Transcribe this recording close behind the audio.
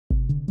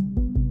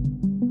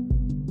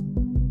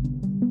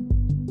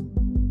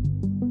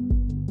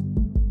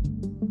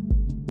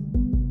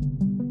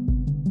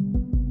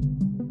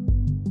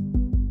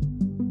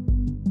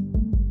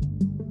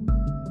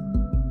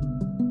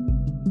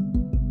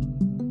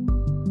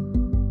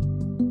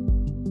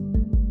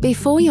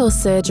Before your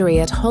surgery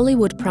at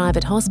Hollywood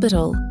Private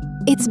Hospital,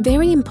 it's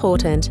very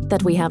important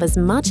that we have as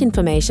much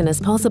information as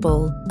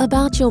possible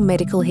about your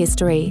medical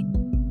history.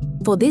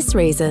 For this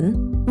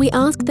reason, we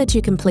ask that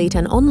you complete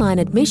an online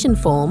admission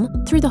form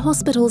through the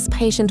hospital's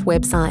patient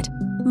website,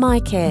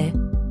 MyCare.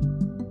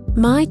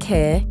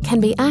 MyCare can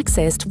be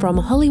accessed from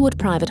Hollywood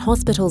Private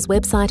Hospital's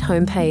website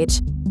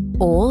homepage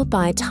or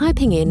by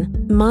typing in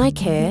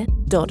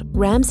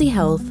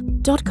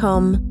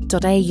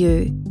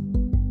mycare.ramsayhealth.com.au.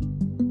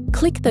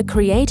 Click the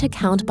Create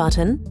Account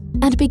button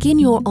and begin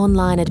your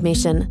online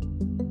admission.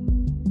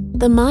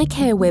 The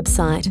MyCare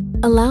website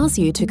allows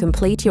you to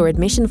complete your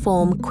admission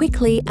form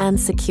quickly and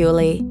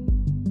securely.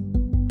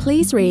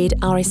 Please read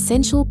our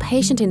essential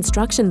patient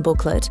instruction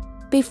booklet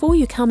before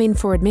you come in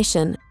for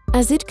admission,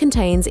 as it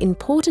contains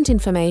important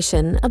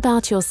information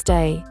about your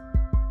stay.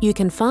 You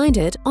can find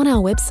it on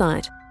our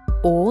website,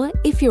 or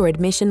if your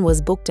admission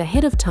was booked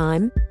ahead of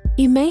time,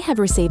 you may have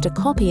received a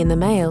copy in the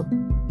mail.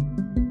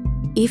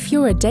 If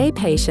you're a day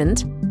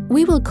patient,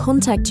 we will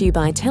contact you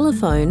by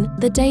telephone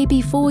the day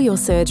before your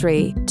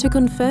surgery to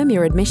confirm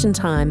your admission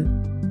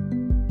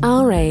time.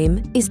 Our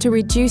aim is to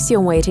reduce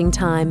your waiting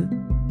time,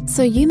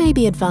 so you may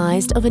be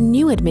advised of a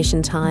new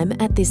admission time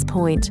at this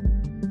point.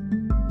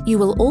 You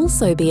will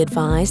also be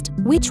advised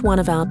which one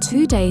of our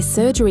 2-day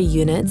surgery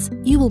units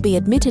you will be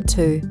admitted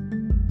to.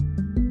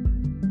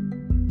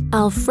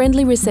 Our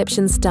friendly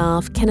reception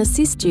staff can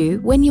assist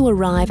you when you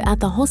arrive at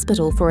the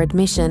hospital for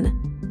admission.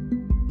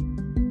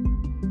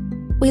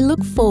 We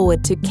look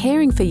forward to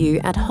caring for you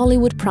at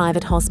Hollywood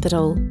Private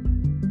Hospital.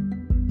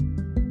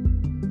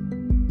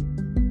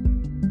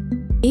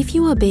 If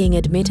you are being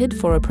admitted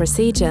for a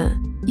procedure,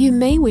 you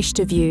may wish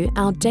to view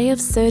our day of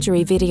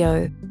surgery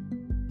video.